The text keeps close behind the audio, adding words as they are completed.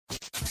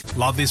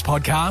Love this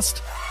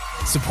podcast?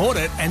 Support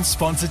it and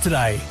sponsor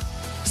today.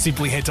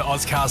 Simply head to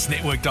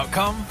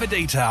ozcastnetwork.com for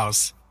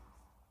details.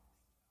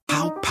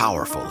 How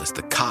powerful is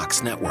the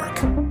Cox Network?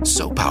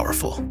 So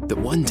powerful that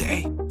one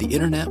day, the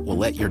internet will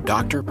let your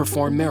doctor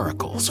perform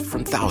miracles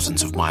from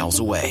thousands of miles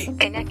away.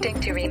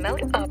 Connecting to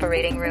remote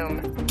operating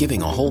room.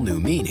 Giving a whole new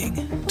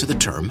meaning to the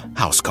term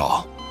house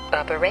call.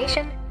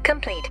 Operation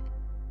complete.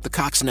 The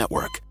Cox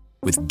Network.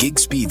 With gig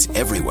speeds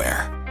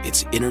everywhere.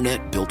 It's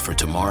internet built for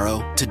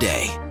tomorrow,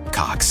 today.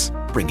 Cox,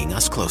 bringing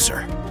us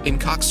closer. In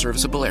Cox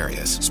serviceable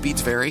areas,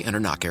 speeds vary and are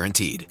not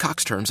guaranteed.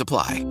 Cox terms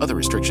apply. Other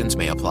restrictions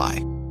may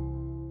apply.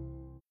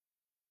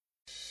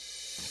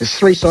 There's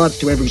three sides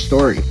to every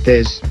story.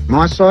 There's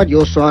my side,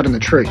 your side, and the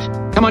truth.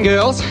 Come on,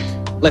 girls.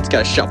 Let's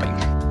go shopping.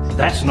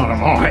 That's not a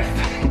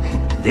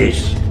knife.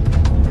 This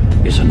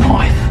is a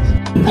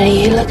knife. What are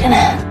you looking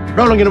at?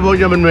 Rolling in a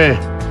volume there.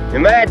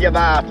 You're mad, you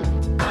bastard.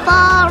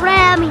 Far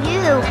ram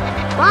you.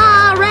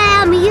 Far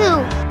ram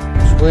you.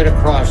 Swear to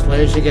Christ,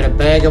 Liz, you get a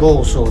bag of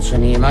all sorts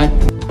in here, mate.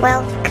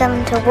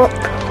 Welcome to Whoop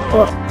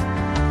Whoop.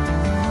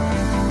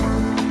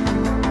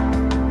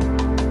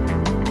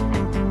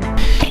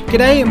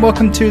 G'day and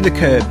welcome to The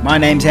Curb. My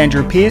name's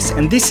Andrew Pearce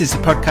and this is a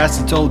podcast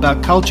that's all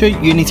about culture,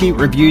 unity,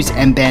 reviews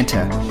and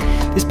banter.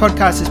 This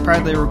podcast is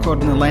proudly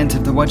recorded in the lands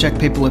of the Whadjuk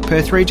people of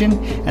Perth region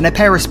and I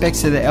pay respects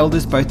to the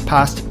elders both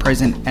past,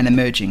 present and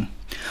emerging.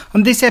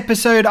 On this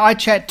episode, I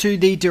chat to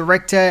the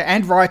director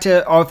and writer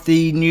of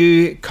the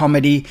new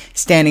comedy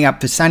Standing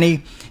Up for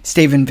Sonny,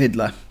 Stephen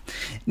Vidler.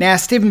 Now,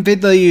 Stephen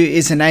Vidler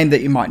is a name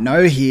that you might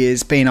know. He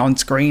has been on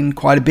screen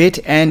quite a bit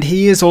and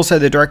he is also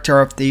the director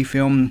of the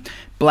film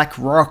Black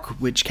Rock,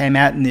 which came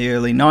out in the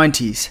early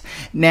 90s.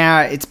 Now,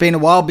 it's been a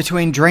while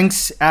between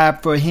drinks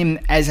for him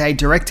as a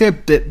director,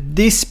 but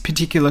this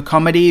particular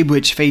comedy,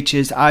 which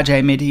features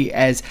RJ Mitty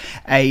as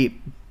a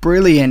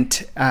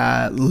brilliant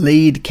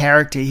lead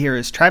character here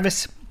as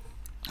Travis,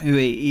 who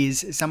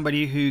is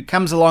somebody who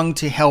comes along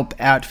to help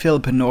out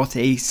Philippa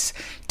Northeast's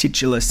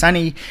titular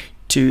Sonny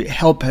to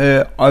help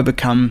her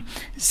overcome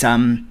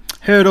some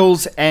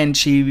hurdles and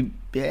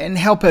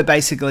help her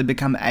basically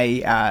become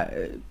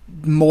a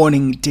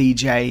morning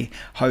DJ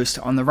host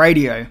on the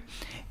radio.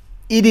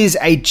 It is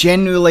a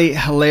genuinely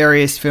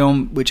hilarious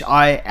film, which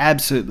I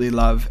absolutely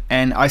love.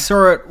 And I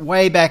saw it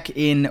way back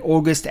in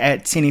August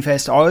at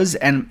Cinefest Oz,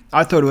 and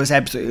I thought it was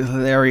absolutely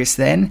hilarious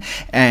then,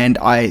 and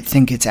I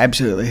think it's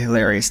absolutely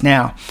hilarious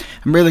now.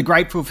 I'm really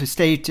grateful for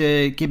Steve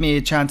to give me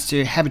a chance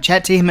to have a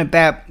chat to him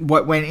about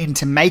what went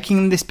into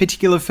making this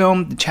particular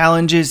film, the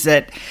challenges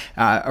that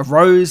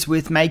arose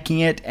with making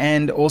it,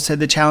 and also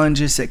the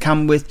challenges that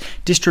come with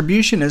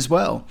distribution as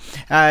well.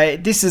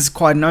 This is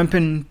quite an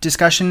open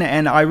discussion,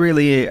 and I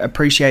really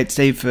appreciate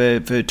Steve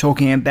for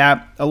talking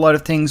about a lot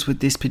of things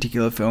with this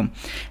particular film.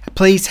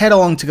 Please head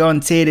along to go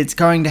and see it. It's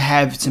going to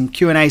have some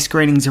Q&A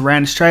screenings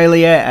around Australia,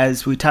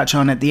 as we touch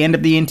on at the end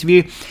of the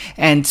interview,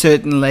 and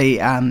certainly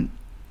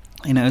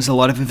there's a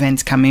lot of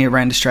events coming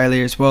around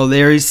Australia as well.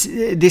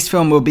 This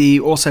film will be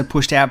also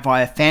pushed out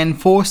via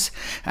FanForce.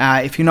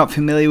 If you're not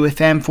familiar with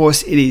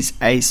FanForce, it is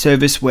a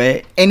service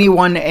where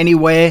anyone,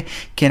 anywhere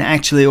can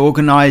actually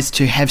organise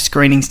to have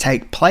screenings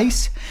take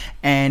place.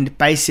 And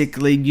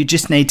basically, you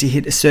just need to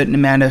hit a certain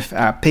amount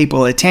of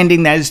people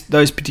attending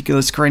those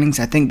particular screenings.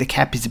 I think the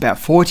cap is about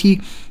 40.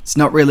 It's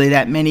not really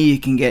that many. You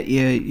can get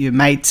your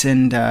mates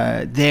and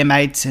their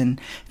mates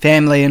and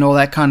family and all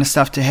that kind of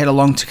stuff to head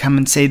along to come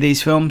and see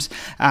these films.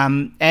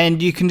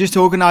 And you can just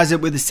organise it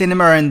with the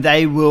cinema and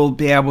they will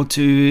be able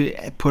to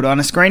put on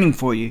a screening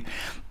for you.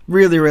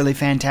 Really, really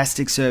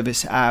fantastic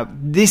service.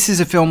 This is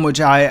a film which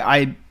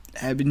I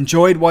have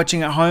enjoyed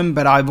watching at home,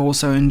 but I've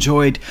also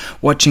enjoyed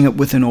watching it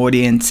with an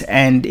audience,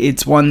 and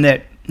it's one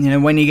that,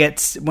 when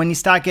you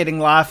start getting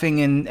laughing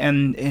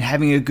and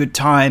having a good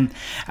time,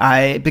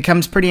 it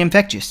becomes pretty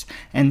infectious.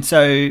 And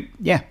so,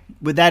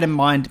 with that in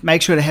mind,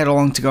 make sure to head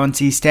along to go and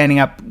see Standing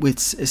Up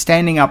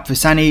for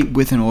Sonny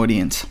with an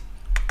audience.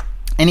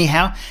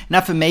 Anyhow,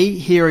 enough of me.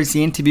 Here is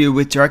the interview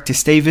with director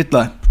Steve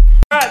Vidler.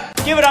 All right,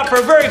 give it up for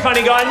a very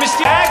funny guy,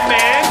 Mr.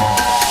 Bagman.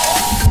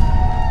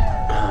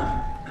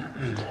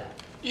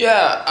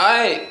 Yeah,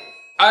 I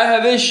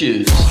have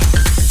issues.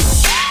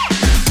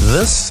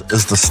 This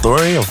is the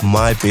story of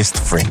my best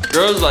friend.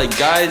 Girls like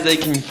guys they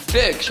can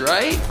fix,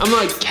 right? I'm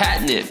like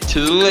catnip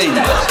to the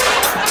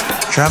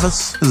ladies.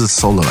 Travis is a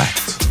solo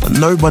act, but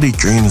nobody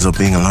dreams of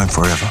being alone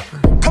forever.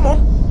 Come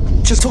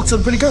on, just talk to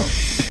the pretty girl.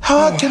 How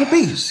hard can it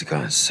be? This is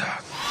gonna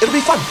suck. It'll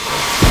be fun.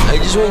 I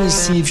just wanted to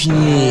see if you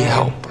need any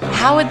help.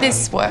 How would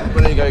this work?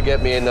 Why don't you go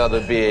get me another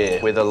beer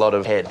with a lot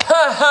of head?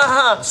 Ha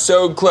ha ha!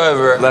 So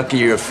clever. Lucky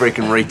you're a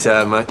freaking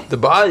retard, mate. The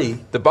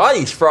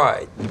body's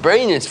fried. The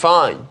brain is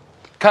fine.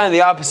 Kind of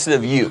the opposite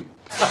of you.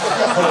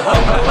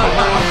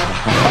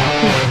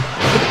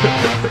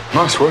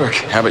 Nice work.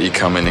 How about you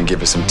come in and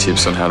give us some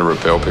tips on how to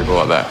repel people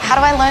like that? How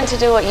do I learn to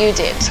do what you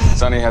did?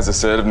 Sonny has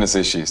assertiveness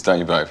issues, don't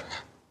you, babe?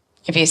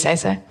 If you say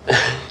so.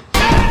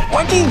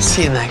 Why do you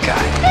see that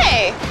guy?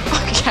 Hey!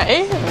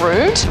 Okay,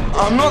 rude.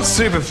 I'm not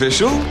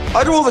superficial.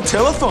 I do all the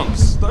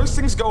telethons. Those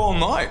things go all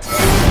night.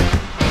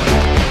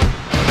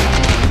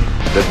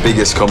 the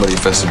biggest comedy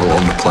festival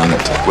on the planet.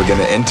 We're going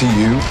to enter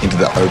you into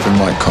the open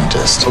mic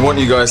contest. I want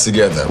you guys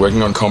together,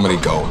 working on comedy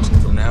gold.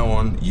 From now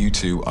on, you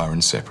two are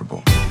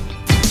inseparable.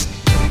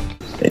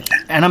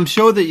 And I'm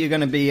sure that you're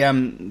going to be,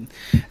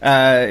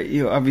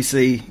 you're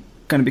obviously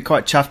going to be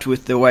quite chuffed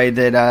with the way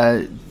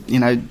that,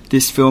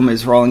 this film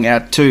is rolling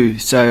out too.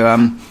 So,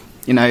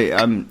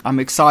 I'm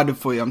excited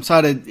for you. I'm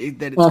excited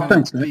that it's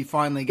going to be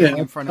finally getting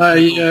in front of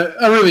people.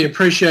 I really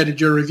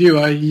appreciated your review.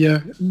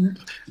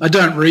 I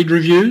don't read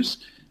reviews,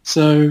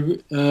 so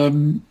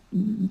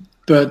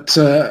but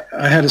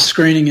I had a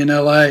screening in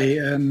LA,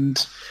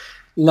 and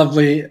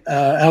lovely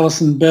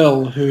Alison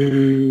Bell,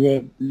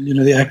 who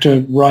the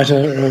actor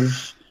writer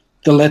of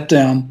The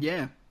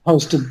Letdown,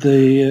 hosted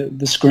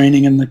the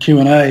screening and the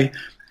Q&A,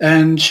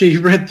 and she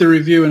read the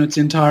review in its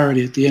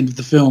entirety at the end of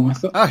the film. I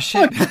thought, oh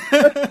shit,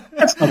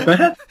 that's not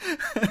bad.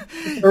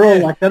 They're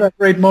all like that. I'd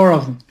read more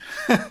of them.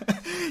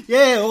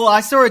 Yeah, well,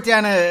 I saw it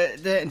down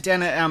at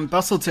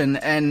Bustleton,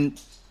 and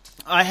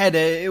I had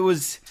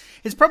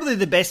it's probably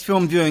the best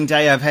film viewing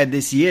day I've had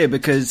this year,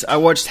 because I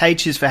watched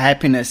H is for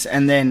Happiness,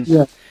 and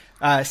then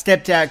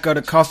stepped out, got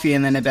a coffee,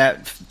 and then about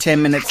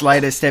 10 minutes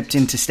later stepped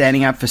into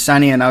Standing Up for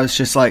Sunny, and I was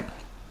just like,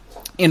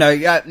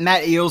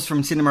 Matt Eels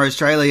from Cinema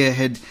Australia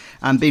had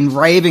been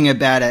raving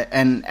about it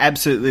and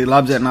absolutely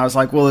loved it, and I was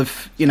like, well,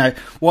 if,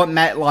 what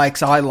Matt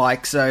likes, I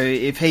like, so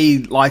if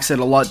he likes it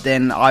a lot,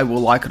 then I will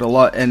like it a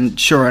lot, and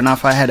sure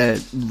enough, I had a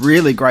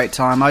really great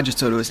time. I just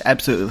thought it was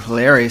absolutely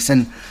hilarious,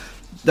 and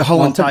the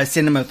whole entire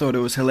cinema thought it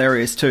was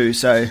hilarious too,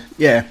 so,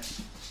 yeah,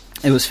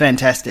 it was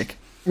fantastic.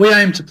 We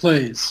aim to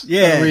please.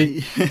 Yeah.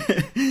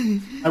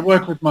 I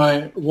work with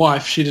my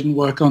wife. She didn't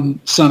work on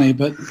Sunny,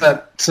 but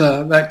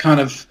that kind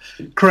of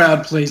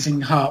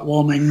crowd-pleasing,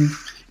 heartwarming,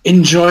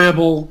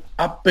 enjoyable,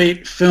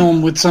 upbeat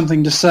film with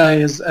something to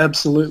say is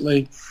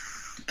absolutely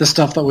the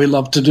stuff that we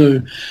love to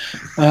do.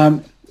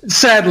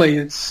 Sadly,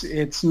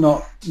 it's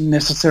not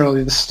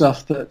necessarily the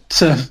stuff that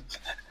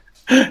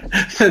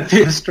that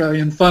the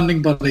Australian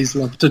funding bodies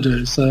love to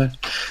do. So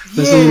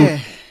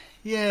there's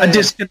a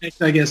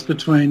disconnect, I guess,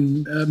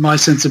 between my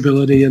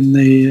sensibility and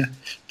the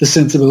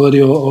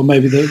sensibility or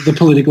maybe the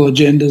political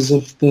agendas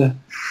of the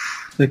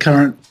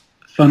current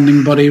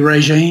funding body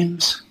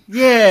regimes.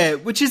 Yeah,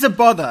 which is a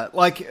bother.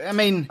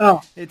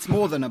 It's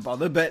more than a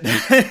bother, but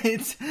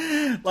it's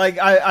like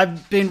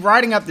I've been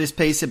writing up this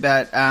piece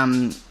about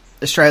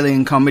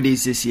Australian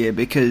comedies this year,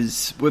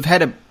 because we've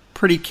had a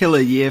pretty killer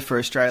year for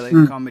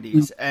Australian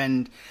comedies,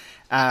 and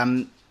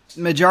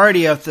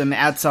majority of them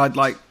outside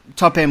like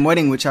Top End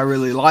Wedding, which I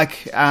really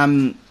like,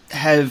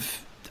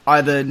 have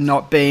either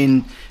not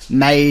been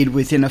made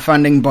within a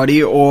funding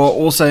body or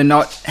also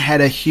not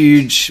had a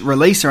huge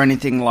release or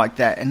anything like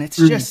that. And it's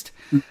just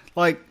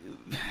like,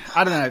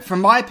 I don't know,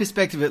 from my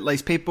perspective at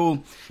least,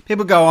 people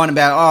go on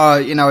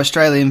about,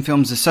 Australian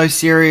films are so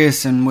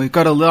serious and we've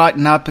got to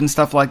lighten up and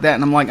stuff like that.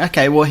 And I'm like,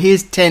 okay, well,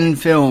 here's 10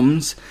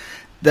 films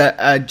that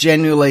are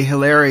genuinely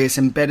hilarious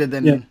and better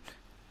than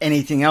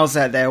anything else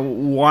out there.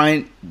 Why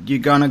aren't you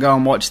going to go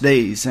and watch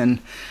these? And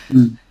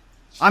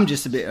I'm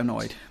just a bit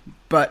annoyed.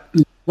 But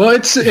well,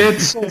 it's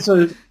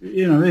also,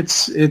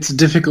 it's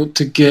difficult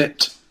to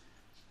get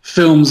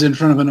films in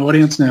front of an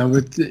audience now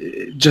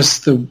with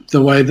just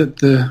the way that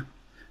the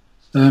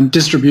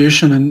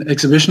distribution and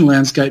exhibition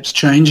landscape's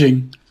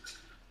changing,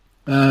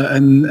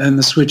 and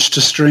the switch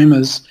to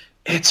streamers.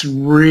 It's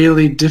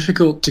really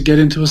difficult to get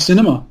into a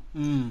cinema.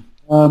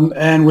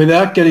 And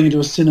without getting into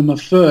a cinema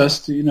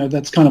first,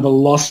 that's kind of a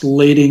lost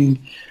leading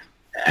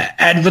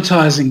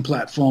advertising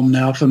platform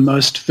now for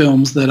most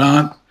films that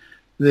aren't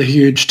the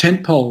huge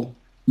tentpole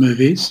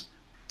movies.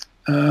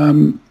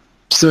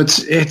 So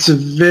it's a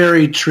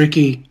very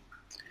tricky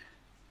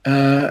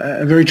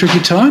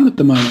time at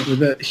the moment,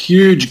 with a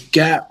huge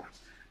gap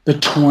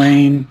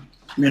between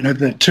the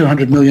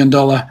 $200 million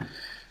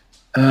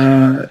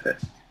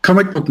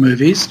comic book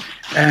movies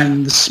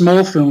and the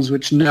small films,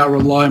 which now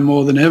rely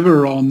more than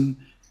ever on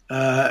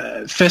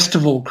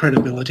festival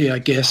credibility, I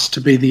guess,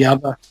 to be the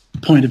other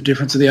point of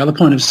difference or the other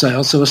point of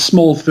sale. So a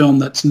small film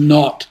that's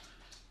not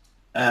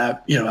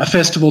a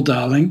festival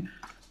darling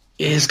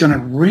is going to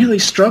really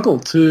struggle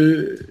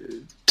to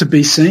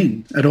be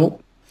seen at all.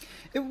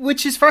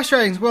 Which is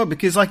frustrating as well,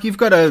 because you've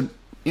got a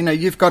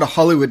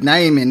Hollywood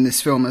name in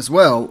this film as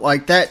well.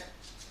 Like, that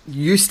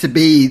used to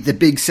be the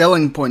big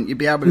selling point. You'd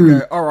be able to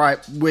go, all right,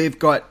 we've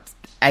got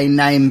a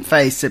name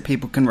face that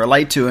people can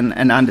relate to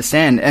and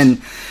understand.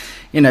 And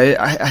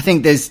I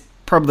think there's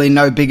probably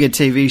no bigger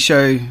TV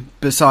show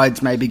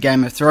besides maybe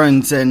Game of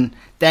Thrones than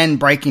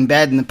Breaking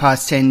Bad in the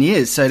past 10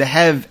 years. So to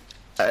have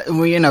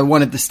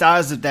one of the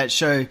stars of that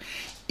show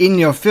in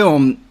your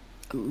film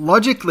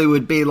logically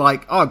would be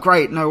like, oh,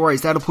 great, no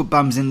worries, that'll put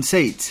bums in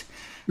seats.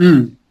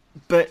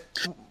 But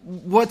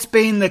what's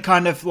been the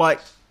kind of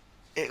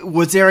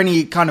was there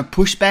any kind of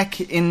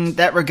pushback in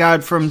that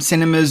regard from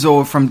cinemas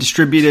or from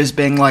distributors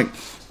being like,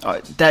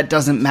 oh, that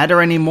doesn't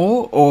matter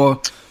anymore?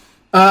 Or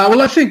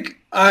well, I think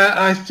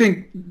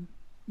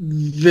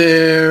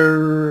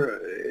they're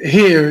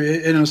here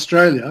in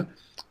Australia,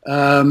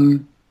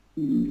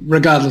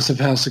 regardless of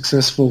how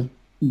successful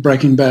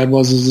Breaking Bad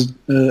was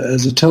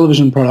as a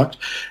television product.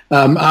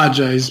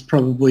 RJ is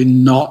probably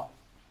not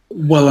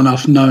well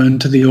enough known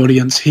to the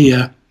audience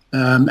here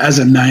as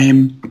a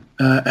name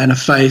and a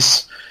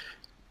face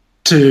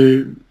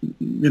to,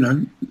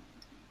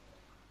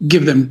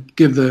 give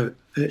the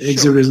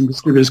exhibitors and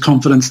distributors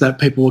confidence that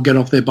people will get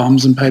off their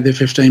bums and pay their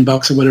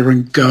 $15 or whatever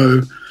and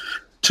go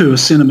to a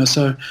cinema.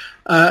 So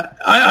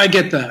I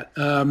get that.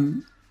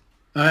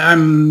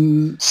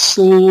 I'm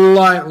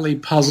slightly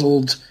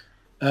puzzled,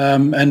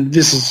 and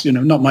this is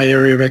not my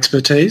area of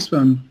expertise.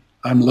 I'm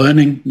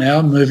learning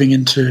now, moving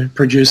into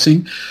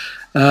producing,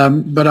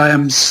 but I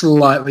am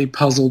slightly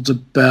puzzled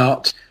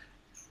about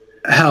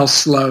how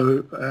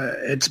slow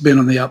it's been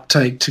on the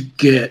uptake to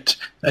get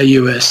a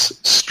US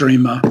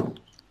streamer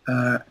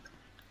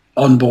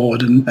on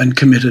board and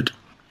committed.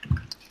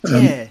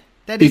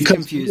 That is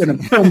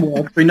confusing. Film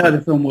works. We know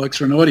the film works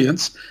for an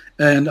audience,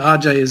 and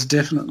RJ is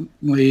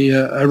definitely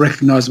a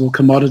recognisable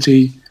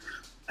commodity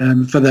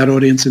for that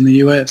audience in the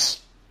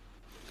US.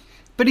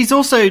 But he's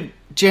also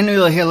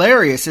genuinely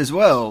hilarious as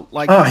well.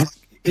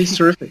 He's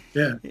terrific.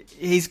 Yeah,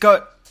 he's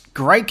got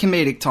great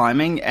comedic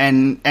timing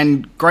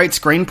and great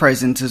screen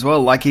presence as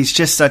well. Like, he's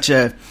just such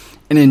an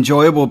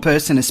enjoyable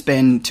person to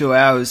spend 2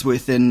 hours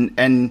with,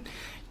 and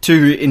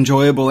 2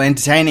 enjoyable,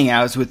 entertaining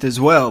hours with as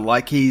well.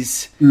 Like,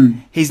 he's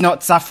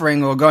not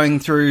suffering or going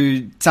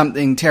through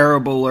something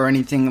terrible or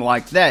anything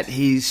like that.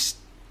 He's,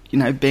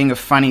 being a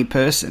funny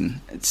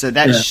person. So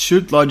that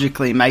should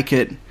logically make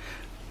it,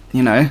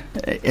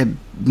 a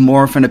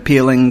more of an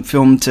appealing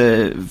film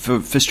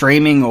for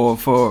streaming or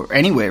for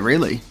anywhere,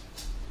 really.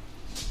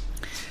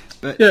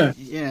 But,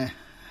 yeah,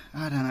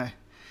 I don't know.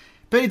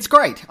 But it's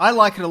great. I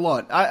like it a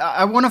lot.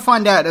 I want to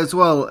find out as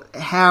well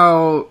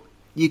how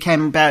you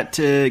came about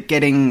to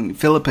getting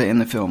Philippa in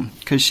the film,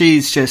 because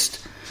she's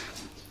just,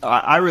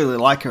 I really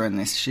like her in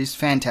this. She's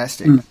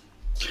fantastic.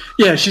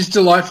 Yeah, she's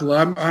delightful.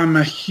 I'm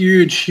a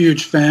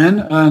huge fan,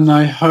 and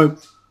I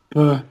hope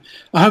we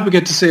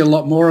get to see a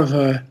lot more of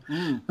her.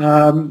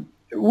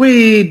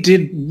 We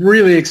did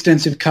really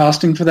extensive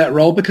casting for that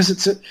role,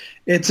 because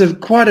it's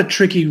quite a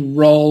tricky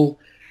role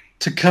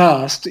to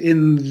cast,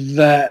 in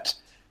that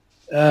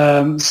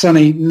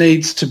Sunny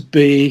needs to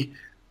be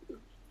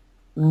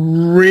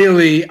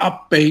really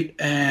upbeat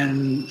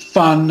and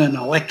fun and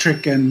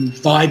electric and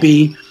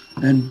vibey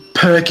and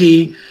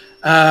perky,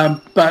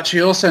 but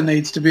she also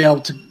needs to be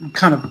able to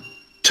kind of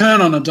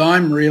turn on a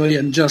dime, really,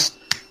 and just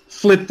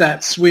flip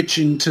that switch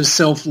into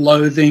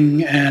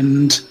self-loathing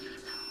and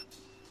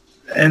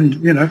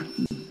kind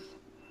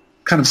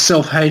of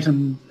self-hate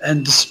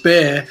and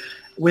despair,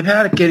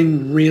 without it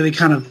getting really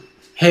kind of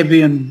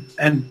heavy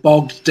and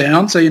bogged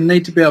down. So you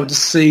need to be able to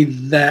see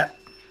that.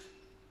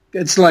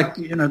 It's like,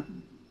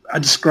 I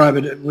describe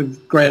it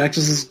with great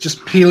actors as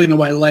just peeling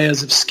away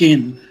layers of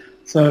skin.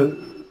 So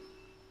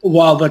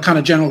while the kind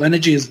of general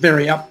energy is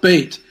very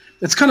upbeat,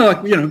 it's kind of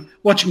like,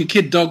 watching a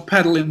kid dog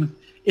paddle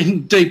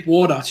in deep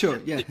water. Sure,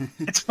 yeah.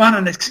 It's fun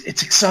and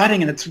it's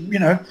exciting, and it's,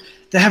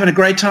 they're having a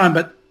great time.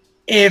 But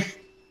if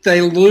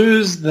they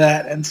lose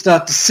that and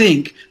start to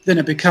sink, then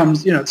it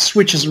becomes, it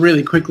switches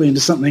really quickly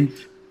into something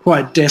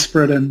quite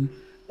desperate and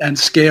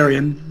scary.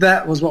 And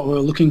that was what we were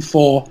looking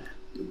for.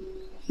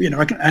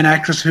 An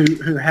actress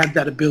who had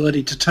that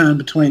ability to turn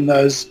between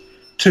those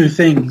two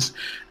things.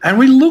 And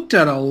we looked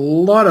at a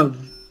lot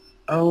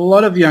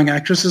of young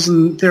actresses,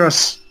 and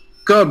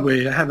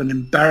we have an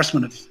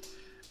embarrassment of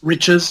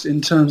riches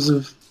in terms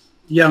of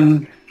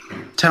young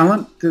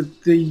talent.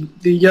 The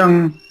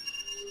young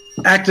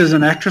actors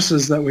and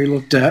actresses that we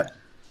looked at,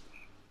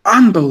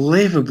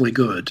 unbelievably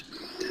good.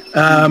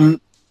 And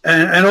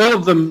all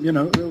of them,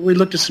 we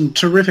looked at some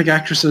terrific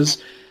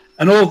actresses,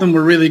 and all of them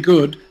were really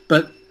good,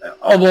 but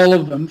of all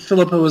of them,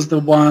 Philippa was the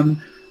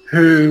one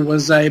who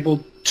was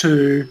able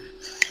to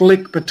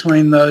flick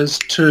between those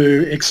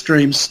two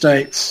extreme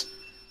states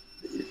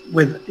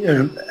with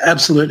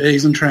absolute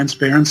ease and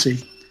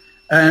transparency.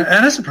 And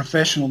as a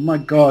professional, my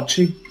God,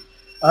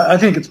 I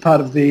think it's part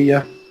of the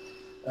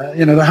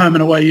home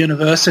and away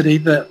university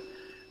that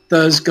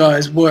those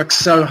guys work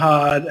so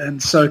hard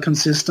and so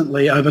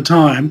consistently over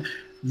time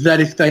that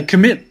if they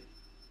commit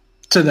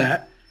to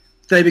that,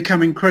 they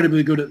become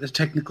incredibly good at the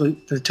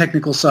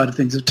technical side of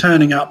things, of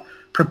turning up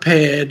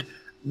prepared,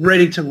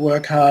 ready to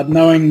work hard,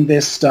 knowing their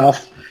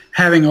stuff,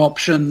 having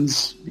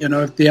options,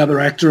 if the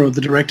other actor or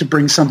the director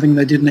brings something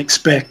they didn't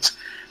expect.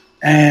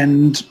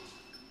 And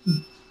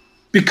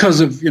because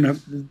of,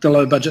 the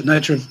low budget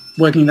nature of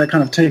working that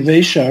kind of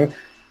TV show,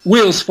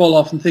 wheels fall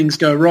off and things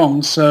go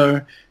wrong.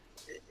 So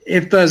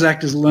if those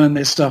actors learn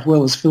their stuff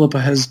well, as Philippa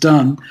has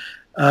done,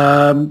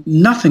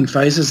 nothing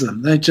phases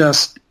them. They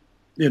just,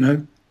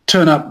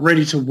 turn up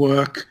ready to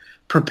work,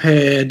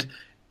 prepared,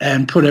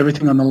 and put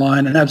everything on the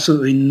line, and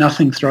absolutely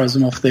nothing throws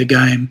them off their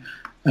game.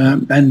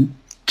 And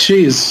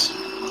she is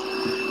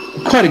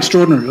quite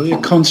extraordinary, really, a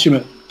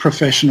consummate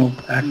professional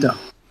actor.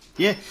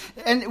 Yeah,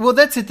 and well,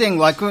 that's the thing.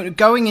 Like,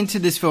 going into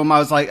this film, I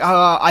was like,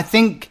 I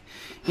think,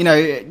 you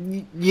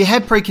know, you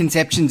have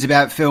preconceptions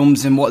about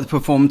films and what the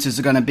performances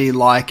are going to be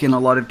like in a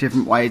lot of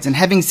different ways. And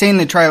having seen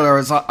the trailer,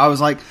 I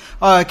was like,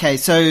 oh, okay,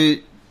 so,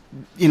 you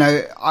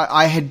know,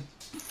 I had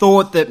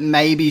thought that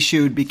maybe she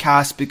would be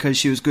cast because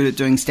she was good at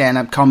doing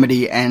stand-up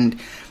comedy and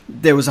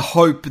there was a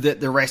hope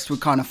that the rest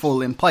would kind of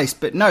fall in place.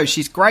 But no,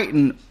 she's great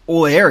in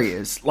all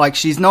areas. Like,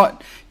 she's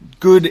not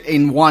good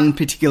in one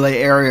particular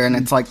area and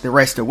it's like the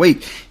rest are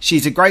weak.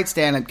 She's a great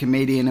stand-up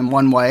comedian in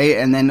one way,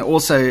 and then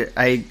also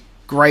a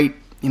great,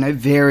 you know,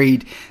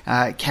 varied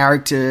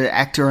character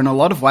actor in a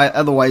lot of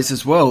other ways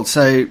as well.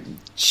 So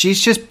she's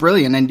just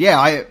brilliant. And yeah,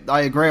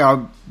 I agree.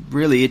 I'm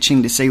really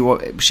itching to see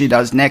what she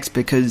does next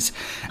because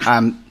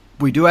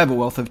we do have a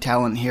wealth of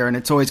talent here, and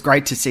it's always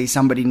great to see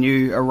somebody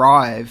new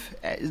arrive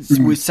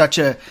with such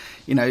a,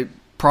 you know,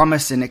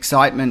 promise and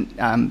excitement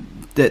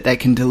that they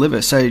can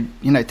deliver. So,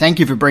 you know, thank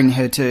you for bringing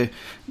her to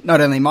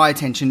not only my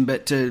attention,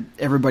 but to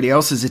everybody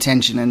else's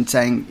attention and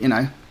saying, you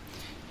know,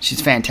 she's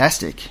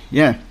fantastic.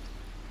 Yeah.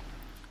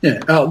 Yeah,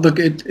 look,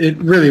 it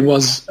really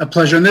was a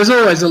pleasure. And there's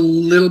always a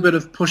little bit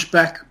of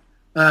pushback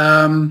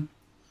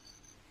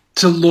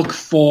to look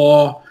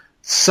for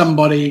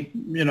somebody,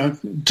 you know,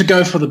 to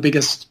go for the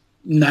biggest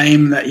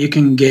name that you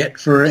can get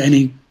for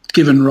any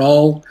given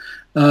role.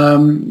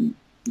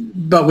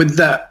 But with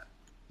that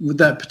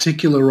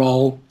particular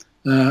role,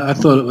 I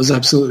thought it was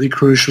absolutely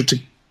crucial to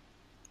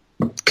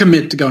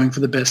commit to going for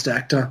the best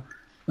actor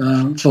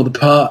for the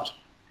part,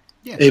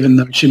 even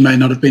though she may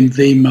not have been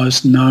the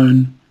most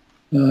known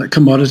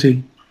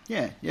commodity.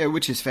 Yeah,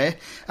 which is fair.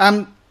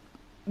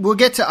 We'll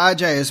get to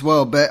RJ as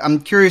well, but I'm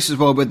curious as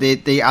well with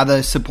the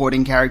other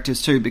supporting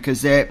characters too,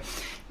 because they're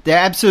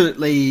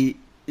absolutely,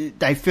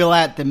 they fill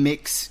out the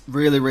mix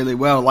really, really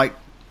well. Like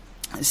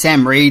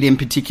Sam Reed in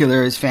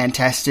particular is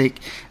fantastic.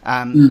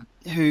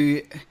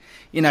 Who,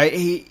 you know,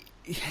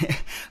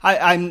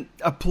 I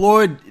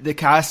applaud the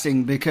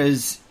casting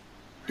because,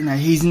 you know,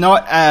 he's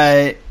not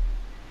a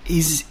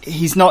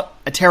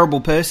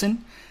terrible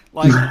person.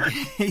 Like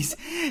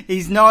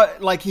he's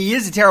not, like, he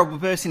is a terrible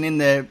person in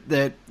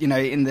the you know,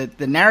 in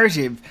the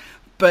narrative,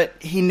 but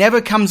he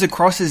never comes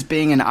across as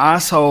being an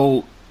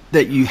asshole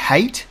that you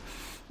hate.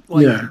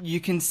 Like, you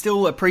can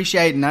still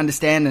appreciate and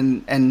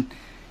understand and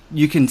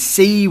you can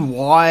see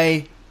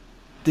why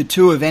the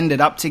two have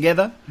ended up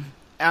together.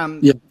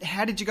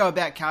 How did you go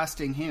about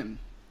casting him?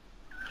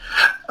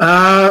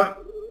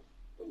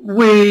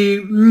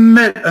 We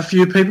met a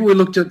few people. We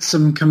looked at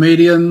some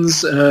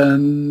comedians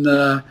and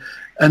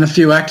a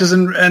few actors,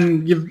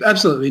 and you've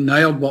absolutely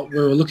nailed what we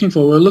were looking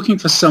for. We were looking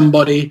for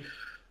somebody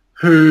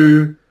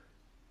who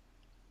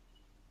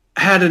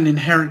had an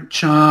inherent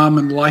charm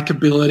and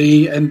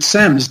likability, and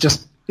Sam is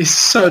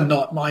so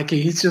not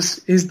Mikey. He's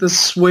the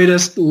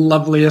sweetest,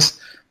 loveliest,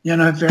 you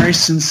know, very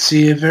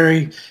sincere,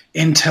 very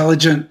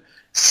intelligent,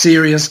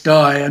 serious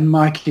guy, and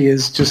Mikey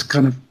is just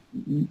kind of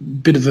a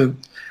bit of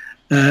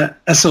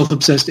a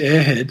self-obsessed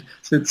airhead.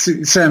 So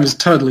Sam is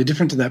totally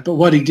different to that. But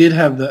what he did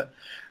have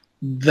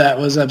that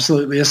was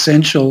absolutely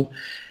essential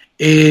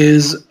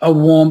is a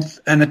warmth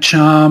and a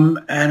charm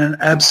and an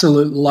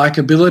absolute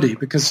likability,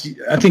 because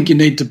I think you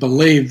need to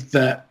believe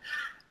that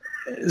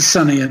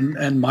Sonny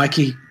and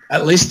Mikey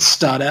at least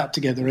start out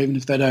together, even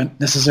if they don't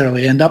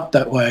necessarily end up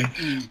that way.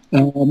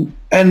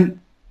 And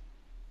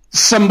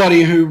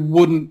somebody who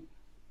wouldn't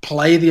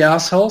play the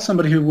asshole,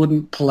 somebody who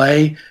wouldn't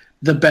play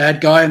the bad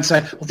guy and say,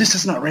 well, this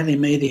is not really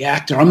me, the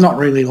actor. I'm not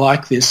really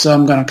like this, so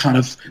I'm going to kind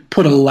of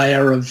put a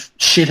layer of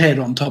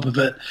shithead on top of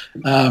it,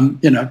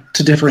 you know,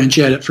 to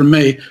differentiate it from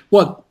me.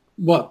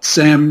 What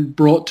Sam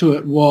brought to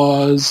it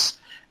was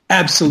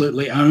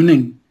absolutely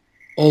owning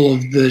all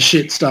of the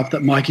shit stuff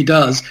that Mikey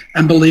does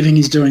and believing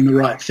he's doing the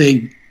right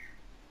thing.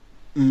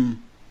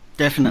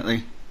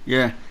 Definitely,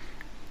 yeah.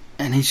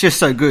 And he's just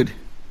so good.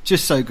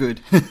 Just so good.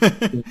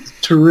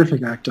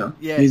 Terrific actor.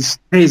 Yeah.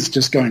 He's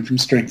just going from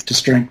strength to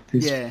strength.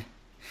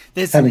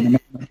 There's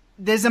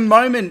a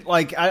moment,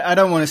 like, I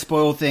don't want to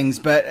spoil things,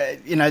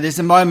 but, you know, there's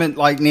a moment,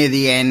 like, near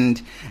the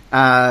end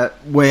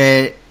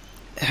where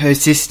her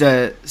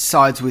sister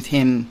sides with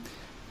him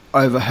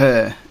over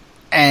her.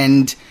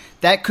 And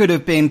that could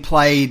have been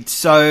played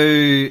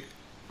so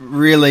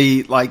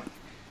really, like,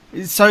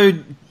 so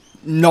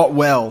not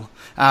well.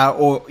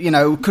 Or, you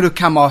know, could have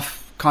come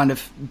off kind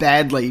of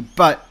badly.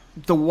 But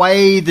the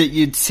way that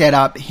you'd set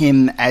up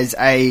him as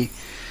a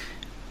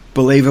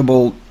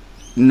believable,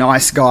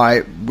 nice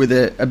guy with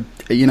a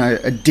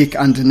dick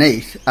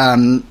underneath,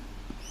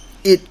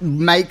 it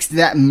makes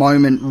that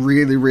moment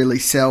really, really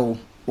sell.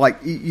 Like,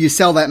 you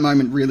sell that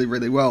moment really,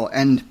 really well,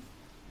 and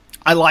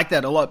I like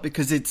that a lot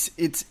because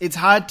it's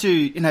hard to,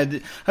 you know,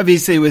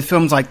 obviously with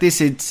films like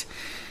this,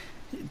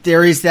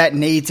 there is that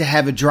need to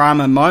have a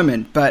drama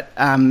moment, but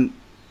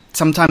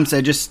sometimes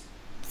they just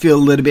feel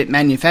a little bit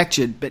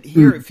manufactured. But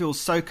here it feels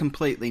so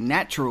completely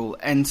natural,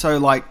 and so,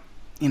 like,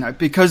 you know,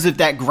 because of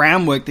that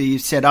groundwork that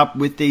you've set up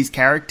with these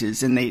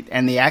characters and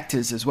the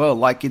actors as well,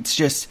 like, it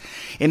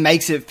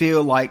makes it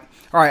feel like,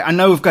 all right, I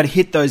know we've got to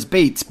hit those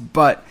beats,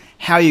 but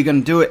how are you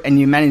going to do it? And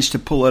you manage to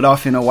pull it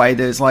off in a way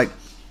that's, like,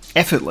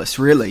 effortless,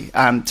 really.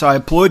 So I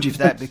applaud you for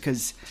that,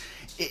 because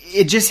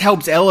it just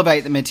helps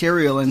elevate the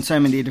material in so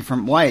many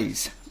different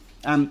ways.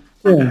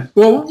 Yeah.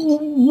 Well,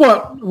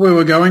 what we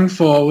were going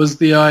for was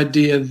the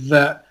idea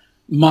that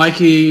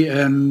Mikey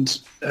and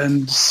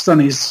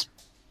Sonny's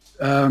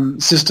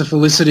sister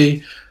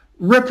Felicity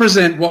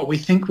represent what we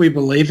think we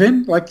believe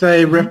in. Like,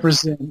 they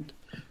represent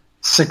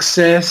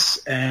success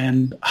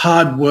and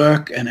hard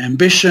work and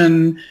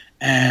ambition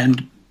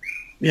and,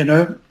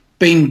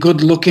 being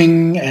good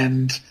looking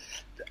and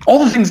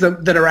all the things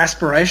that are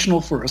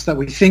aspirational for us that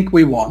we think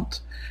we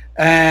want.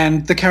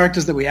 And the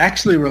characters that we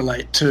actually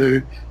relate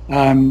to,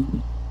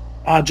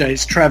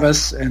 RJ's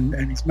Travis and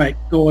his mate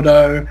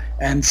Gordo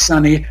and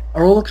Sonny,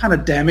 are all the kind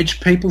of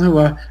damaged people who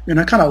are,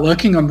 kind of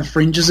lurking on the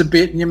fringes a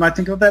bit. And you might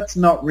think, oh, that's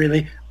not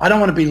really, I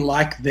don't want to be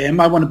like them.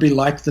 I want to be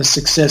like the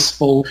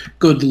successful,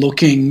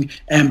 good-looking,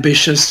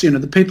 ambitious,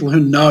 the people who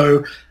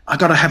know I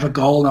got to have a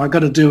goal and I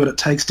got to do what it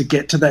takes to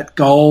get to that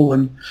goal.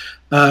 And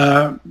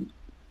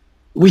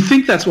we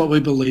think that's what we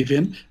believe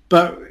in.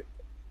 But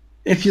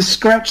if you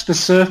scratch the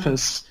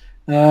surface,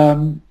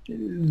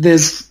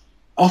 there's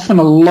often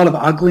a lot of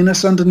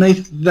ugliness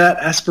underneath that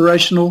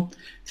aspirational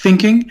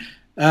thinking,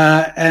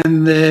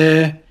 and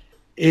there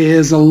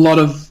is a lot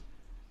of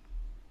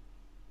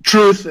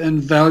truth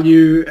and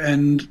value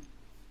and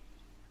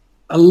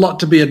a lot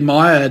to be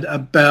admired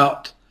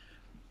about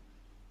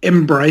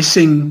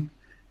embracing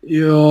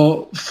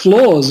your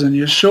flaws and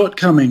your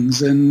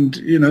shortcomings and,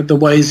 the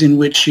ways in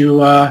which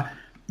you are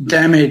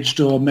damaged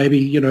or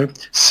maybe,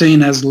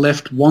 seen as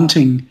left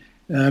wanting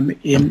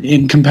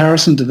in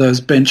comparison to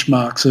those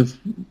benchmarks of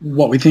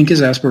what we think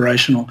is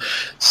aspirational.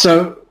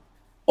 So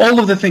all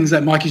of the things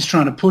that Mikey's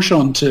trying to push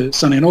on to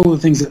Sonny and all of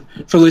the things that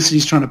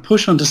Felicity's trying to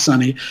push onto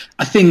Sonny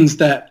are things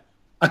that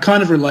are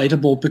kind of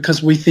relatable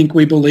because we think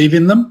we believe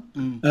in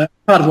them.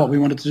 Part of what we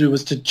wanted to do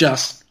was to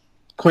just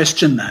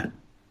question that.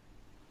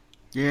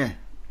 Yeah.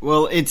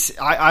 Well,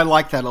 I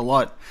like that a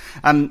lot.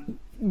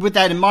 With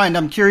that in mind,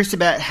 I'm curious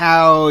about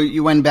how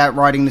you went about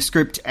writing the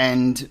script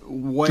and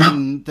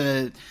when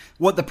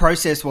what the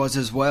process was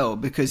as well,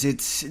 because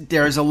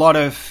there is a lot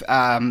of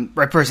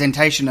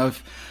representation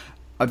of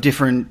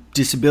different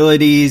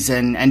disabilities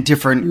and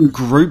different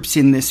groups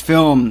in this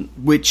film,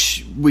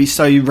 which we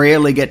so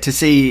rarely get to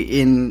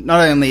see in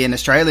not only in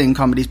Australian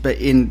comedies but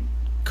in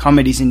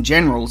comedies in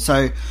general.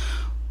 So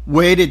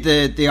where did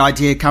the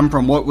idea come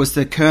from? What was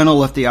the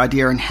kernel of the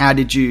idea, and how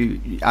did you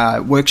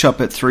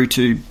workshop it through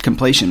to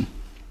completion?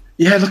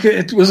 Yeah, look,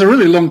 it was a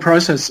really long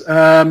process.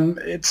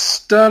 It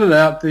started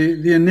out,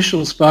 the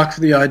initial spark for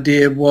the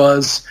idea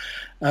was,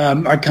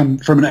 I come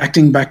from an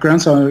acting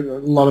background, so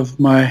a lot of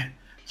my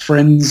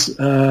friends,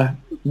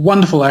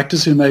 wonderful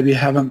actors who maybe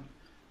haven't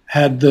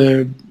had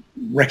the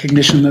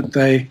recognition that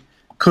they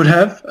could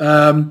have.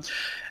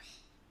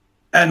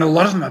 And a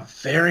lot of them are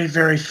very,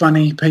 very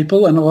funny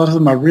people, and a lot of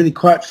them are really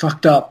quite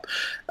fucked up.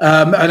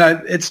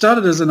 It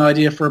started as an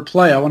idea for a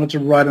play. I wanted to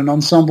write an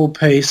ensemble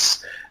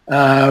piece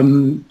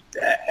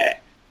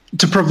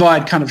to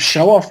provide kind of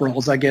show-off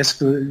roles, I guess,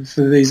 for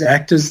these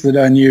actors that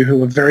I knew who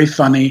were very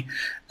funny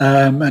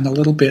and a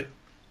little bit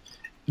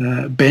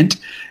bent.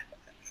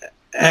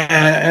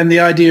 And the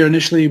idea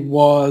initially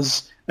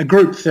was a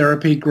group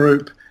therapy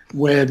group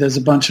where there's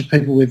a bunch of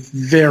people with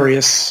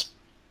various,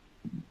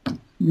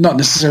 not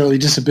necessarily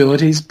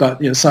disabilities,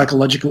 but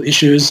psychological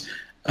issues,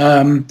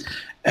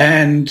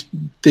 and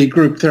the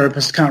group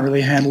therapist can't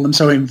really handle them,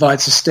 so he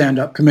invites a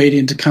stand-up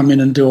comedian to come in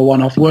and do a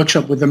one-off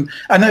workshop with them,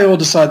 and they all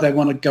decide they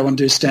want to go and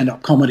do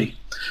stand-up comedy.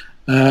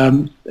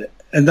 And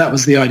that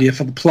was the idea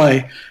for the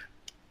play.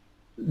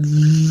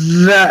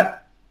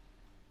 That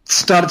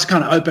started to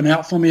kind of open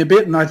out for me a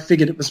bit, and I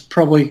figured it was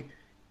probably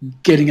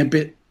getting a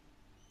bit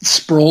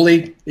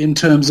sprawly in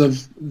terms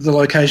of the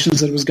locations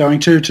that it was going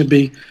to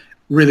be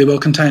really well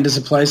contained as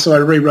a play, so I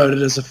rewrote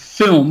it as a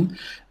film.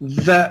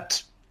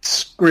 That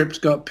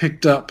script got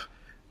picked up.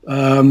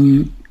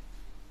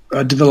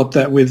 I developed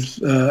that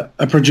with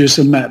a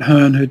producer, Matt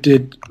Hearn, who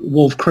did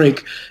Wolf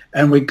Creek,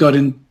 and we got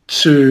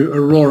into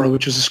Aurora,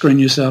 which was a Screen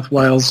New South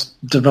Wales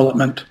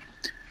development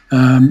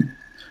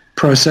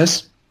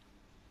process.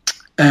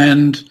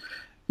 And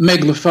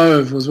Meg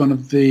Lefauve was one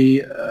of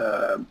the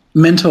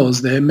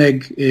mentors there.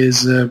 Meg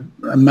is an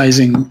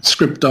amazing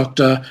script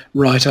doctor,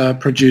 writer,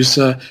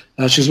 producer.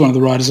 She's one of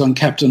the writers on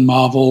Captain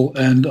Marvel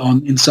and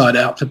on Inside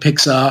Out for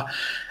Pixar.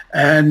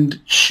 And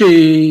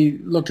she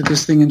looked at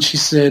this thing and she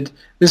said,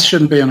 this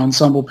shouldn't be an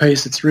ensemble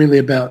piece. It's really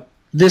about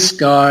this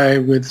guy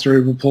with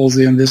cerebral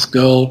palsy and this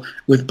girl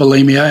with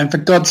bulimia. And for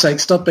God's sake,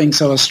 stop being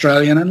so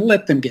Australian and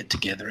let them get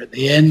together at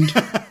the end.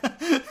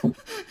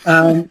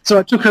 So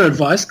I took her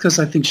advice because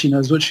I think she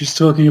knows what she's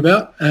talking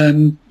about.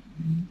 And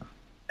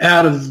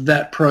out of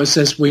that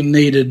process, we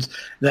needed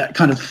that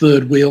kind of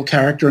third wheel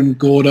character, and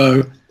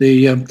Gordo,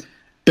 the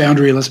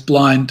boundaryless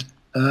blind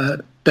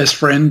best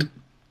friend,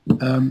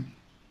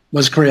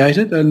 was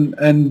created,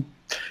 and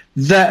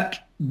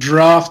that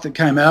draft that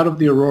came out of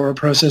the Aurora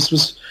process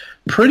was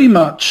pretty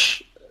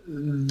much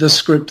the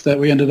script that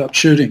we ended up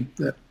shooting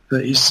that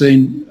you've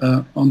seen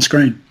on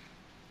screen.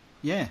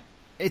 Yeah,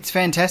 it's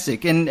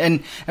fantastic.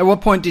 And at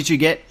what point did you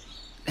get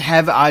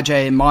have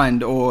RJ in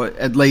mind, or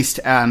at least,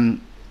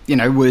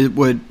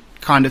 were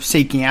kind of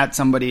seeking out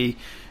somebody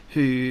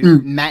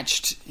who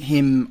matched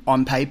him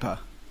on paper?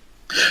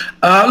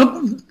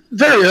 Look,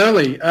 very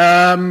early.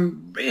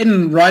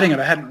 In writing it,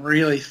 I hadn't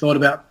really thought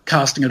about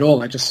casting at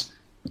all. I just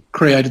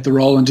created the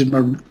role and did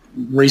my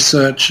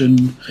research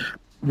and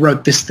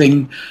wrote this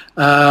thing.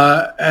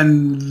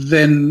 And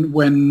then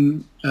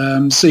when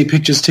C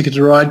Pictures Ticket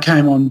to Ride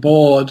came on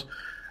board,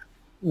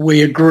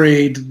 we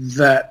agreed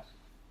that,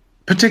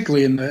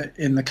 particularly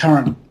in the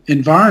current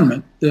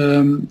environment,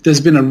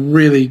 there's been a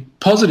really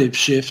positive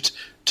shift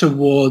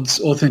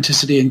towards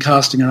authenticity in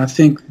casting, and I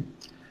think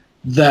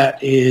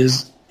that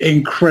is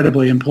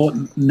incredibly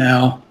important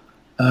now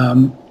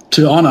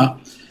to honour.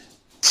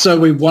 So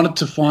we wanted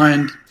to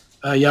find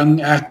a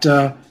young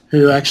actor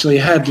who actually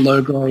had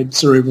low-grade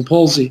cerebral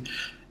palsy.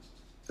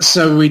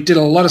 So we did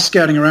a lot of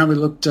scouting around. We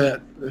looked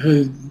at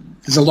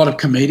there's a lot of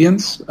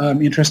comedians,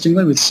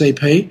 interestingly, with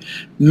CP.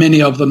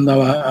 Many of them,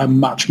 though, are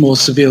much more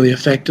severely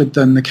affected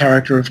than the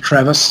character of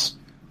Travis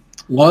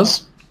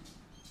was.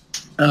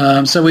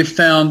 So we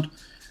found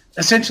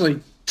essentially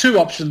two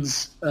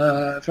options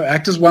for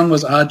actors. One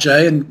was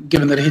RJ, and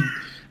given that he'd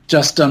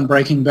just done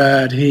Breaking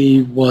Bad,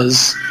 he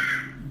was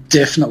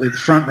definitely the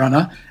front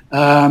runner.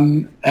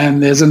 And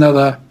there's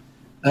another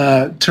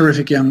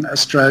terrific young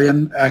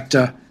Australian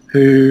actor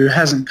who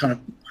hasn't kind of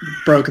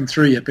broken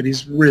through yet, but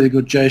he's really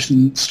good,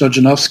 Jason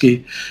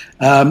Stojanovsky.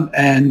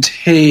 And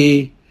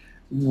he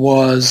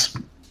was,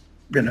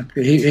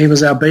 he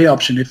was our B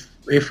option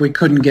if we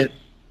couldn't get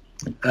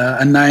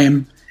a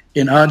name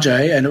in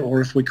RJ,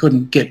 or if we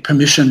couldn't get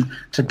permission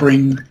to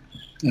bring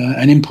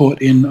an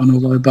import in on a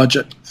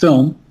low-budget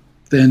film,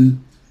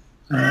 then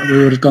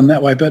we would have gone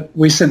that way. But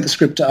we sent the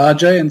script to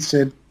RJ and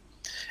said,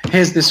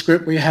 here's this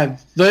script. We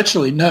have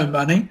virtually no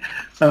money.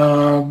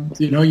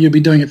 You'll be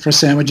doing it for a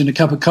sandwich and a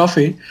cup of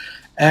coffee.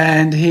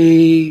 And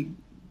he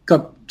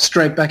got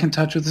straight back in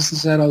touch with us and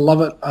said, I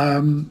love it.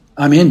 I'm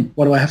in.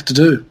 What do I have to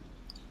do?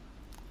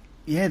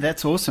 Yeah,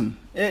 that's awesome.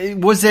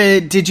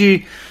 Did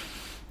you...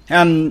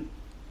 when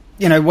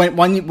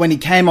he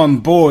came on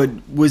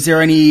board, was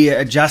there any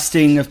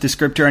adjusting of the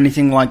script or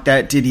anything like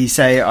that? Did he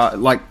say,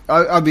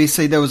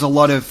 obviously there was a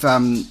lot of,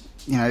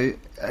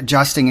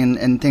 adjusting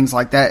and things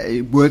like that,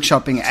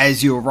 workshopping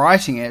as you were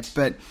writing it,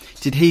 but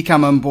did he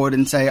come on board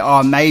and say,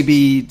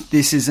 maybe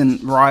this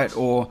isn't right,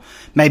 or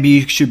maybe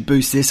you should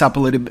boost this up a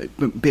little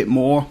bit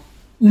more?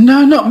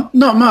 No,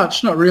 not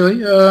much, not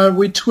really.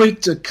 We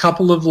tweaked a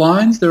couple of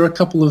lines. There were a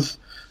couple of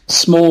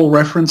small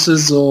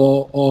references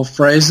or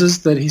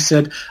phrases that he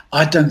said,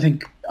 I don't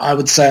think I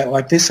would say it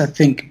like this. I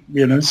think,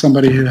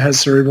 somebody who has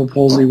cerebral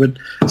palsy would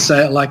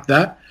say it like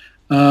that.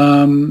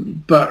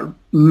 But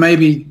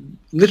maybe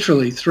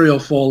literally 3 or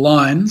 4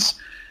 lines.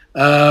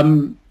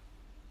 And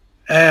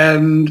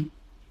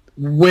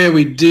where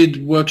we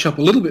did workshop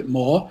a little bit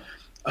more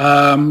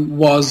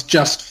was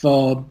just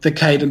for the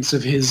cadence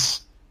of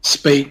his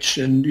speech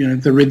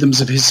and the rhythms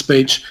of his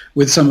speech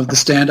with some of the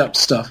stand-up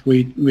stuff.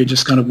 We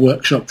just kind of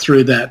workshopped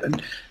through that,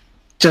 and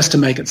just to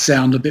make it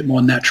sound a bit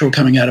more natural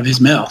coming out of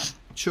his mouth.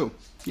 Sure,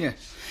 yeah.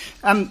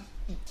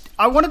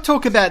 I want to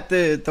talk about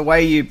the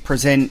way you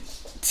present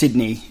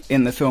Sydney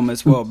in the film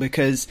as well,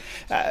 because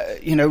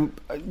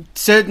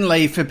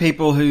certainly for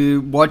people who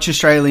watch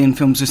Australian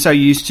films are so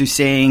used to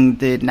seeing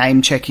the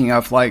name checking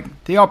of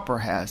like the Opera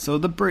House or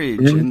the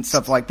Bridge and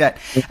stuff like that,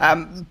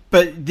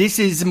 but this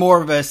is more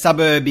of a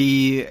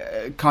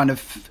suburby kind of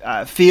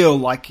feel,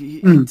 like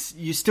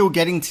you're still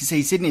getting to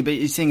see Sydney, but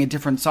you're seeing a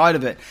different side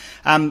of it.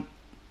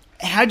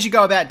 How'd you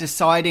go about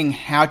deciding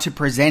how to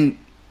present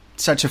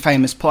such a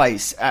famous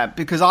place?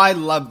 Because I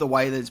love the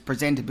way that it's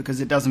presented,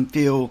 because it doesn't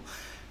feel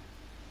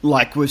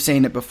like we've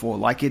seen it before,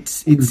 like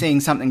it's seeing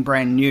something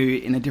brand new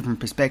in a different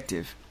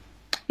perspective.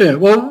 Yeah,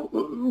 well,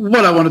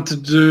 what I wanted to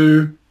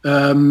do,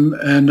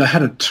 and I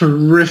had a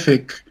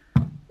terrific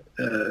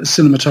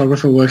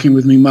cinematographer working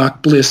with me,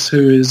 Mark Bliss,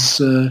 who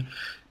is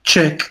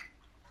Czech.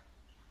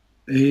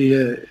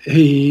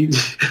 He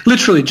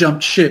literally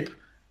jumped ship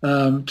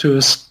to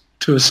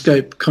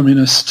escape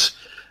communist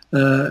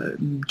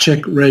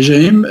Czech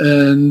regime,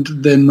 and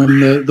then when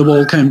the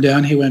wall came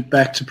down, he went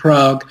back to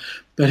Prague.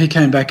 But he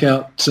came back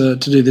out to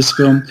do this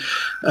film.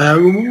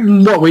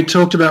 What we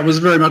talked about was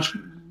very much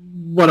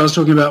what I was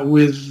talking about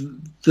with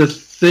the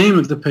theme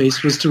of the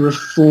piece, was to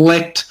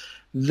reflect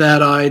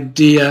that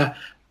idea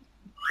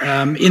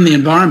in the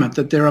environment,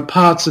 that there are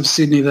parts of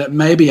Sydney that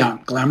maybe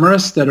aren't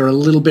glamorous, that are a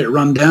little bit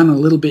run down, a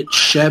little bit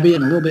shabby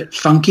and a little bit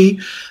funky,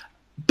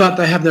 but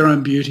they have their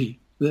own beauty.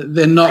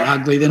 They're not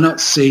ugly, they're not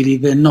seedy,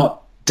 they're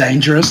not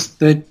dangerous.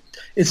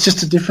 It's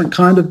just a different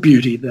kind of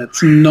beauty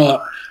that's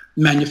not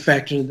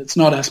manufactured, that's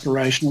not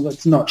aspirational,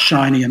 that's not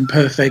shiny and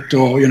perfect,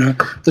 or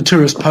the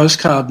tourist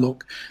postcard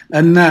look.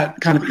 And that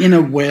kind of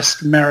inner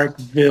west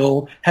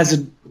Marrickville has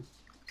a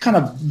kind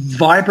of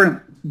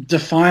vibrant,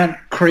 defiant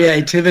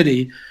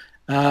creativity,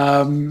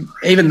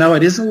 even though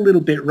it is a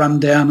little bit run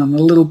down and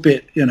a little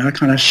bit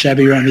kind of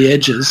shabby around the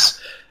edges.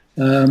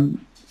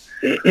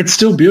 It's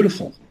still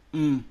beautiful.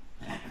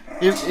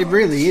 It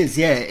really is,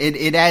 yeah.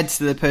 It adds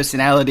to the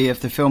personality of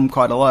the film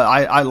quite a lot.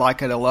 I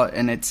like it a lot,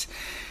 and it's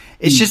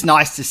just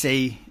nice to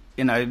see,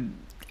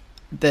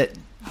 that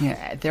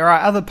there are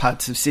other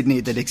parts of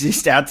Sydney that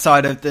exist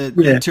outside of the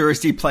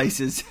touristy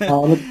places.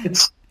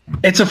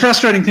 It's a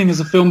frustrating thing as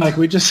a filmmaker.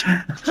 We just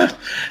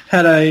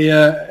had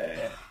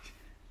a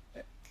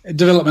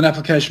development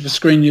application for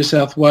Screen New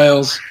South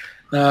Wales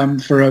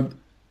for a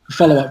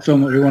follow-up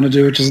film that we want to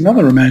do, which is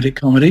another romantic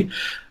comedy.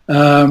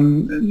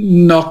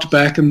 Knocked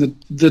back, and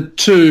the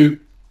two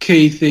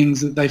key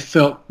things that they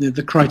felt,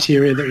 the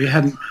criteria that we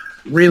hadn't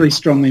really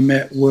strongly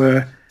met,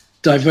 were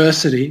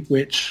diversity,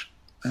 which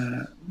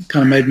kind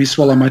of made me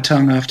swallow my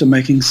tongue after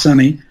making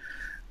Sunny,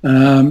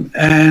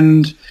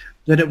 and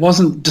that it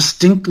wasn't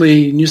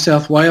distinctly New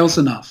South Wales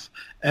enough.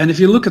 And if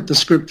you look at the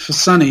script for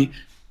Sunny,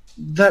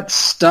 that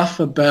stuff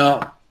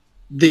about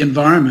the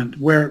environment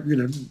where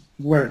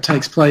it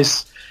takes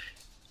place,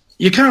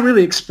 you can't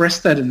really express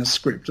that in the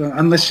script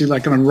unless you're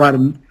like going to write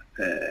an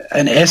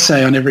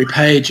essay on every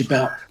page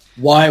about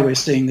why we're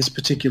seeing this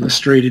particular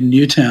street in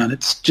Newtown.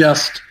 It's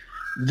just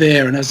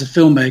there, and as a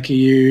filmmaker,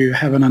 you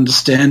have an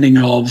understanding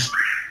of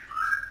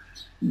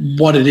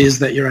what it is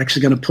that you're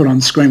actually going to put on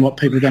screen, what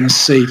people are going to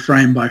see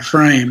frame by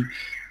frame,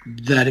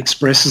 that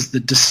expresses the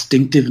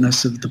distinctive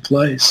of the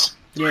place.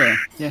 Yeah.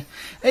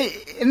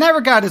 In that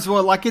regard as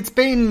well, like, it's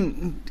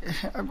been,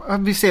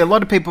 obviously a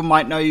lot of people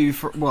might know you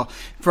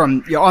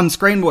from your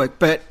on-screen work,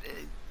 but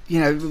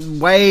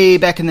way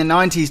back in the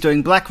 90s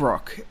doing Black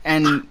Rock,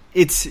 and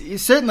it's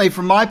certainly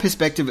from my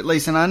perspective at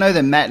least, and I know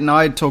that Matt and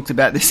I talked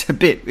about this a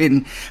bit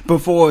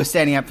before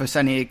Standing Up for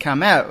Sunny had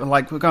come out,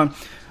 like, we're going,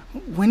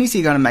 when is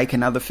he going to make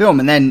another film?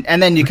 And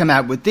then you come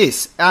out with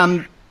this.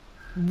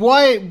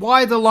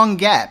 Why the long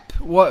gap?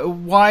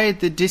 Why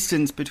the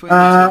distance between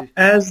the two?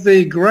 As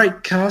the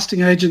great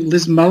casting agent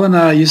Liz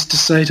Mulliner used to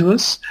say to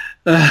us,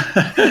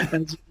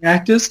 as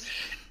actors,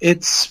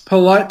 it's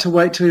polite to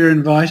wait till you're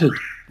invited.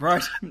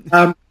 Right.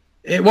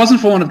 It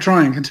wasn't for want of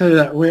trying, I can tell you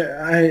that.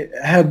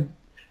 I had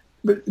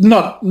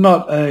not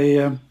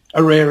a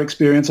rare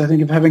experience, I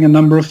think, of having a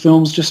number of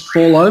films just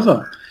fall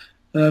over.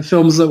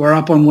 Films that were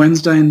up on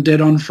Wednesday and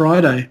dead on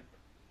Friday.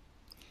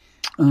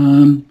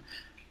 And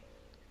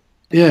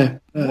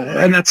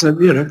that's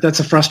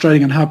a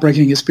frustrating and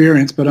heartbreaking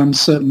experience. But I'm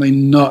certainly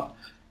not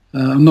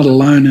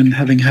alone in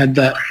having had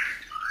that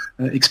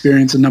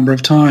experience a number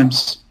of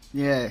times.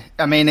 Yeah,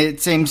 I mean,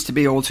 it seems to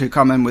be all too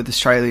common with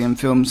Australian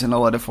films in a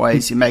lot of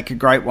ways. You make a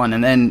great one,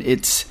 and then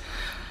it's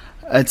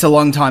a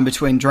long time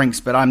between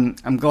drinks. But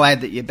I'm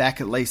glad that you're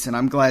back at least, and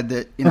I'm glad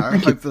that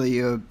hopefully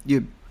you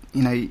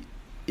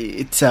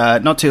it's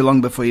not too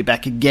long before you're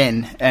back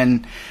again,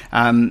 and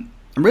I'm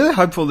really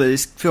hopeful that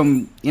this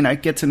film,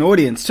 gets an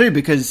audience too,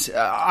 because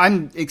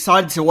I'm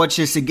excited to watch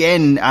this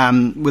again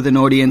with an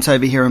audience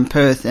over here in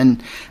Perth,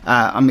 and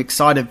I'm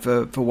excited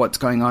for what's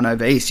going on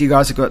over east. You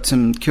guys have got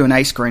some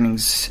Q&A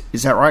screenings,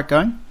 is that right,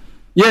 going?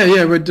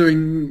 Yeah, we're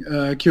doing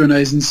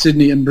Q&As in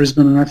Sydney and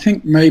Brisbane, and I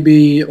think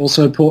maybe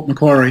also Port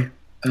Macquarie,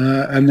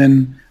 and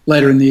then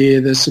later in the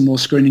year there's some more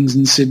screenings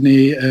in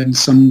Sydney and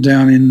some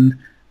down in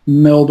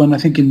Melbourne, I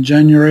think in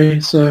January.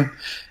 So,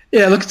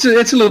 yeah, look,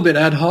 it's a little bit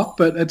ad hoc,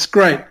 but it's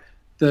great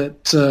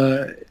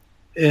that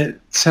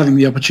it's having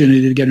the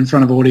opportunity to get in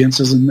front of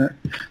audiences and that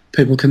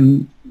people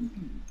can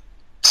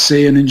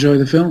see and enjoy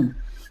the film.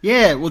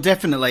 Yeah, well,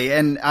 definitely.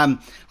 And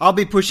I'll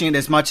be pushing it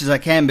as much as I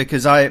can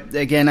because,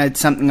 it's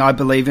something I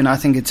believe in. I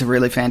think it's a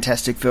really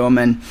fantastic film,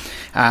 and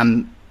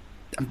I'm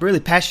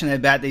really passionate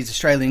about these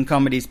Australian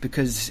comedies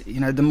because,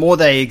 the more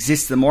they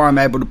exist, the more I'm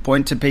able to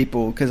point to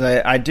people, because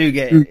I do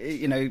get,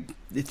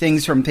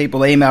 things from people,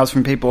 emails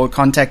from people,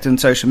 contact on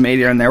social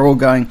media, and they're all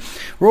going,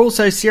 we're all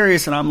so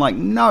serious, and I'm like,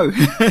 no,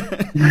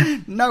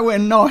 no, we're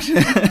not.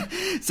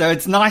 So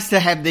it's nice to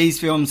have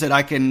these films that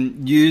I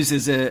can use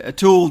as a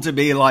tool to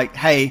be like,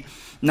 hey,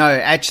 no,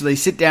 actually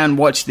sit down,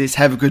 watch this,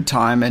 have a good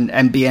time,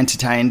 and be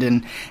entertained,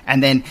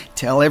 and then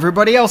tell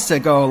everybody else to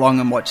go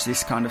along and watch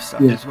this kind of stuff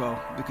as well,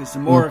 because the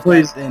more of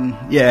that, then,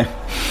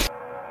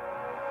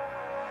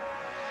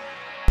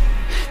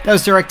 That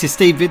was director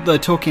Steve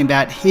Vidler talking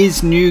about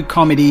his new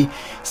comedy,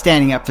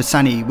 Standing Up for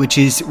Sunny, which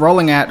is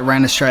rolling out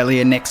around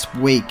Australia next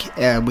week,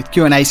 with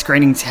Q&A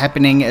screenings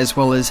happening, as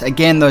well as,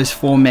 again, those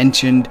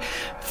aforementioned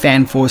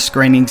Fan Force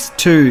screenings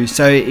too.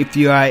 So if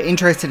you are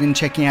interested in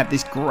checking out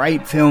this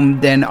great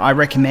film, then I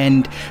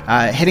recommend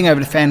heading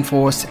over to Fan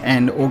Force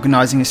and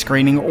organising a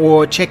screening,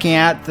 or checking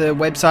out the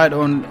website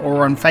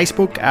or on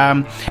Facebook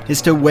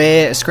as to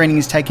where a screening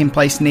is taking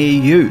place near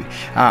you.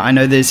 I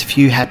know there's a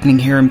few happening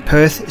here in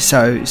Perth,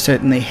 so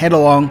certainly head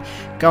along,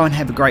 go and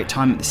have a great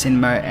time at the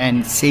cinema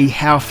and see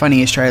how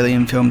funny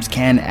Australian films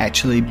can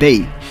actually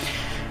be.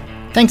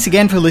 Thanks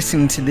again for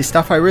listening to this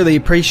stuff. I really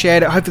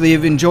appreciate it. Hopefully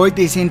you've enjoyed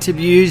these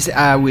interviews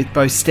with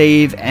both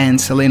Steve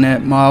and Selena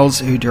Miles,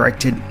 who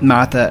directed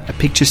Martha, A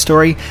Picture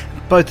Story.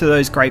 Both of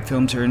those great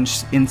films are in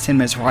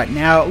cinemas right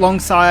now,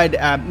 alongside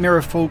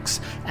Mira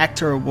Fulk's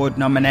Actor Award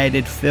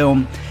nominated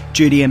film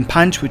Judy and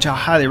Punch, which I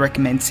highly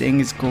recommend seeing.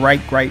 It's a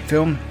great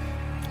film.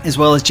 as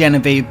well as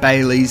Genevieve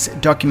Bailey's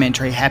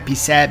documentary Happy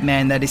Sad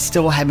Man that is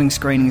still having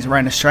screenings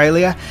around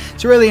Australia.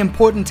 It's really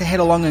important to head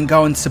along and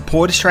go and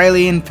support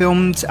Australian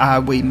films.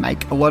 We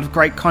make a lot of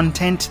great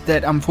content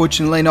that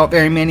unfortunately not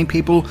very many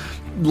people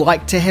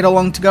like to head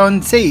along to go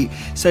and see.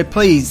 So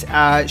please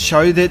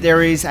show that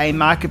there is a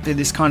market for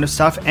this kind of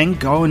stuff and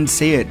go and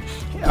see it.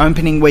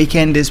 Opening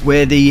weekend is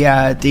where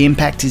the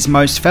impact is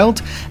most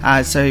felt,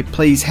 so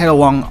please head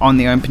along on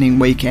the opening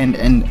weekend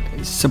and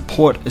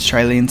support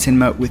Australian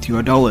cinema with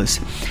your dollars.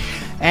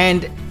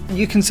 And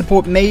you can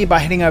support me by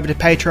heading over to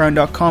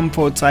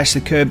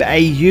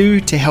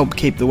patreon.com/thecurbau to help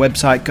keep the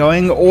website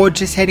going, or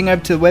just heading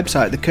over to the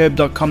website,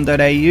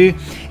 thecurb.com.au,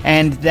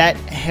 and that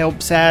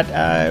helps out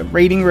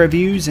reading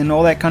reviews and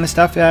all that kind of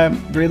stuff.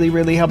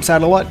 Really helps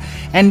out a lot.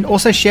 And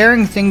also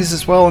sharing things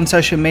as well on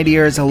social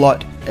media is a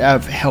lot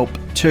of help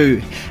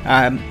too.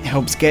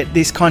 Helps get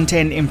this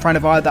content in front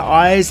of other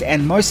eyes,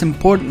 and most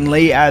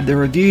importantly, the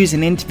reviews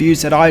and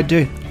interviews that I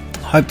do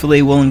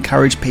hopefully will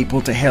encourage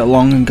people to head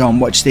along and go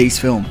and watch these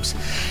films.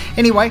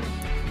 Anyway,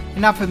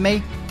 enough of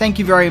me. Thank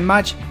you very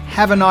much.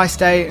 Have a nice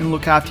day and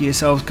look after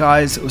yourselves,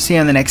 guys. We'll see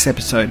you on the next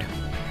episode.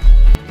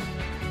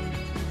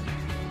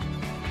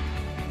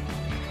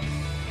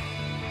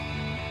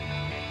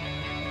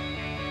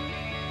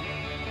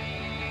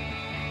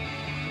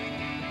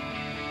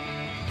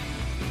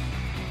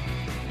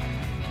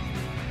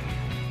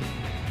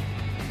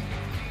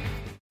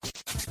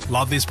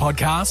 Love this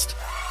podcast?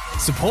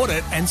 Support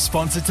it and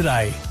sponsor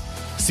today.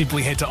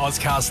 Simply head to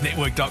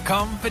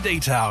AuscastNetwork.com for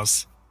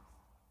details.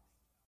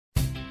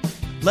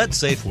 Let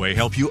Safeway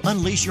help you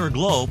unleash your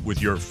glow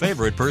with your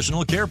favorite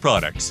personal care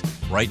products.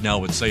 Right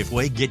now at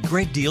Safeway, get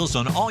great deals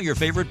on all your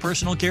favorite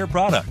personal care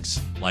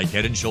products, like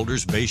Head &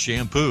 Shoulders Base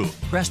Shampoo,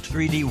 Crest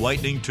 3D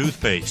Whitening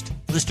Toothpaste,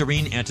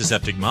 Listerine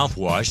Antiseptic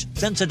Mouthwash,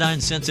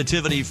 Sensodyne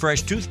Sensitivity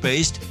Fresh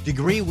Toothpaste,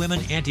 Degree Women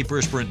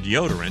Antiperspirant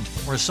Deodorant,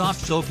 or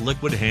Soft Soap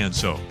Liquid Hand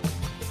Soap.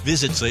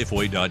 Visit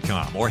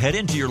Safeway.com or head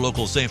into your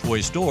local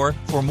Safeway store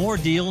for more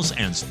deals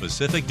and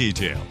specific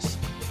details.